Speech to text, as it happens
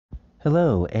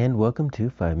Hello and welcome to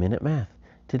 5-Minute Math.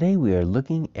 Today we are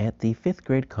looking at the 5th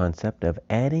grade concept of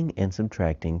adding and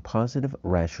subtracting positive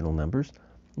rational numbers.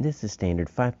 This is standard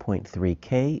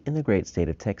 5.3K in the great state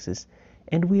of Texas,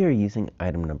 and we are using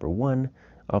item number 1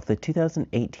 of the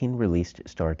 2018 released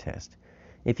STAAR test.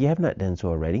 If you have not done so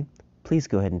already, please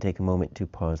go ahead and take a moment to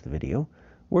pause the video,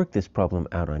 work this problem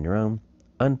out on your own,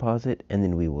 unpause it, and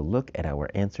then we will look at our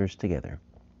answers together.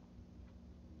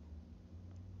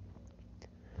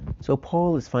 So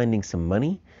Paul is finding some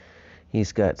money.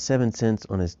 He's got 7 cents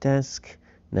on his desk,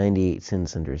 98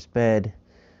 cents under his bed,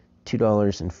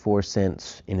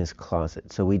 $2.04 in his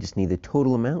closet. So we just need the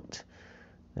total amount.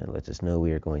 That lets us know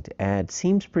we are going to add.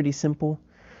 Seems pretty simple,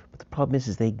 but the problem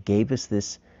is they gave us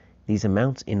these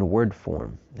amounts in word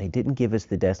form. They didn't give us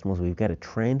the decimals. We've got to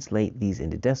translate these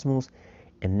into decimals,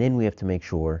 and then we have to make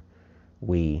sure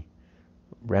we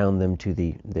round them to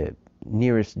the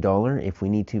nearest dollar if we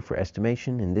need to for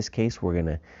estimation. In this case, we're going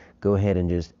to go ahead and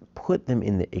just put them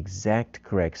in the exact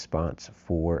correct spots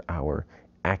for our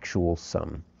actual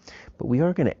sum. But we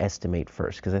are going to estimate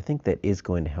first because I think that is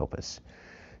going to help us.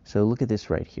 So look at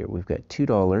this right here. We've got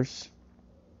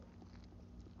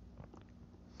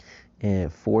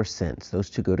 $2.04.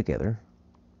 Those two go together.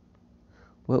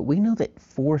 Well, we know that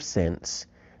 4 cents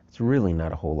is really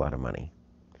not a whole lot of money.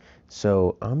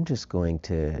 So I'm just going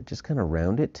to kind of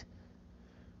round it.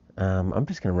 I'm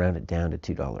just going to round it down to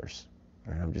 $2.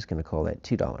 And I'm just going to call that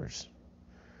 $2.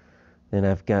 Then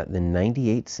I've got the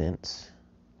 98 cents.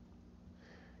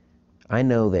 I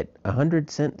know that 100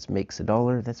 cents makes a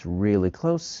dollar. That's really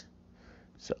close.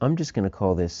 So I'm just going to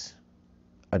call this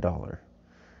 $1.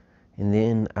 And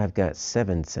then I've got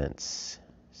 7 cents.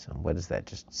 So what is that?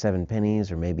 Just 7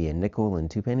 pennies or maybe a nickel and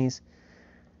 2 pennies?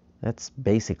 That's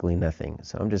basically nothing.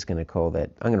 So I'm just going to call that,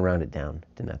 I'm going to round it down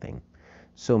to nothing.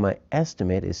 So my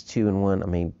estimate is 2 and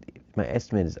 1. My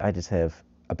estimate is I just have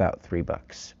about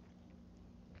 $3.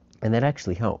 And that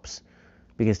actually helps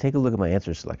because take a look at my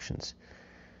answer selections.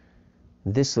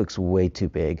 This looks way too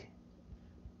big.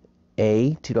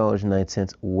 A,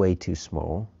 $2.09, way too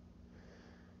small.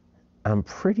 I'm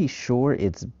pretty sure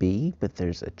it's B, but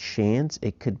there's a chance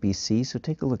it could be C, so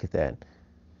take a look at that.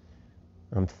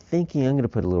 I'm thinking I'm going to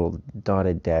put a little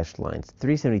dotted dashed lines.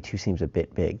 372 seems a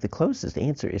bit big. The closest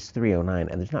answer is 309,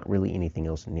 and there's not really anything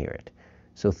else near it.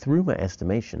 So through my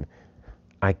estimation,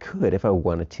 I could, if I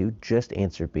wanted to, just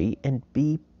answer B and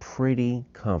be pretty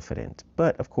confident.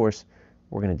 But, of course,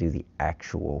 we're going to do the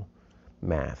actual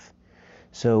math.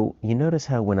 So you notice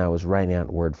how when I was writing out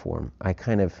word form, I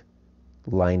kind of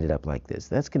lined it up like this.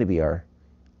 That's going to be our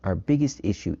biggest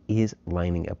issue is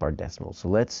lining up our decimals. So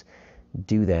let's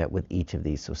do that with each of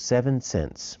these. So 7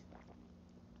 cents.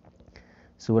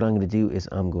 So what I'm going to do is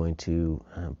I'm going to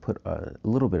put a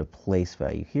little bit of place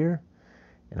value here,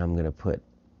 and I'm going to put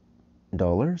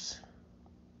dollars,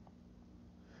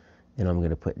 and I'm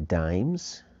going to put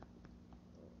dimes,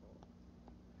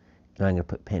 and I'm going to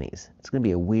put pennies. It's going to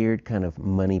be a weird kind of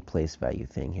money place value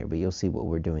thing here, but you'll see what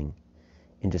we're doing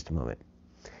in just a moment.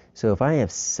 So if I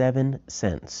have 7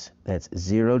 cents, that's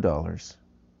 $0.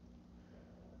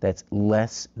 That's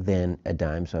less than a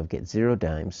dime, so I've got 0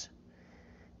 dimes,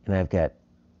 and I've got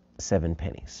 7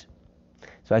 pennies.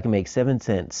 So I can make 7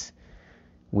 cents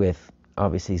with,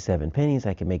 obviously, 7 pennies.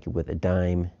 I can make it with a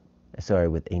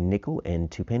nickel and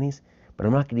 2 pennies, but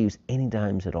I'm not going to use any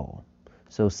dimes at all.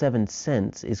 So 7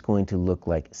 cents is going to look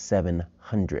like 7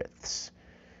 hundredths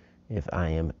if I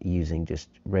am using just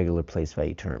regular place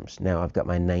value terms. Now I've got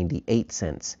my 98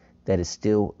 cents. That is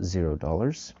still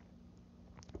 $0.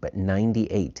 But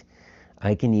 98,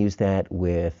 I can use that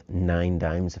with 9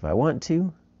 dimes if I want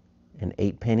to, and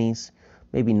 8 pennies,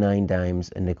 maybe 9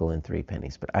 dimes, a nickel, and 3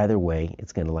 pennies. But either way,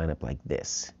 it's going to line up like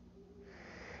this.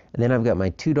 And then I've got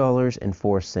my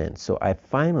 $2.04. So I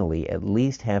finally at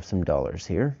least have some dollars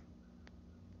here.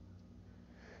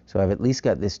 So I've at least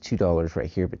got this $2 right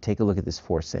here, but take a look at this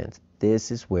 4 cents.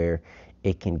 This is where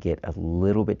it can get a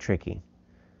little bit tricky,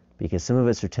 because some of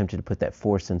us are tempted to put that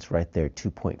 4 cents right there,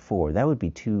 2.4. That would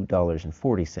be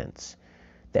 $2.40.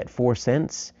 That 4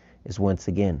 cents is, once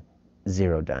again,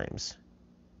 0 dimes,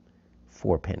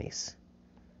 4 pennies.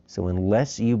 So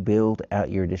unless you build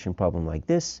out your addition problem like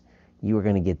this, you are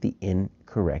going to get the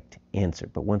incorrect answer.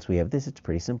 But once we have this, it's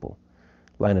pretty simple.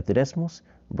 Line up the decimals,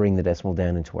 bring the decimal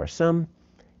down into our sum,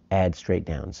 add straight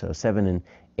down. So 7 and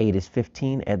 8 is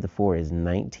 15, add the 4 is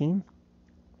 19.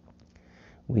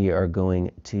 We are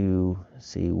going to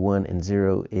see 1 and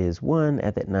 0 is 1,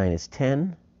 add that 9 is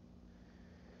 10.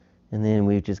 And then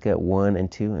we've just got 1 and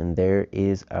 2, and there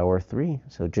is our 3.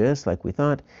 So just like we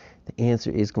thought, the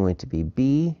answer is going to be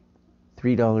B,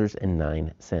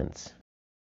 $3.09.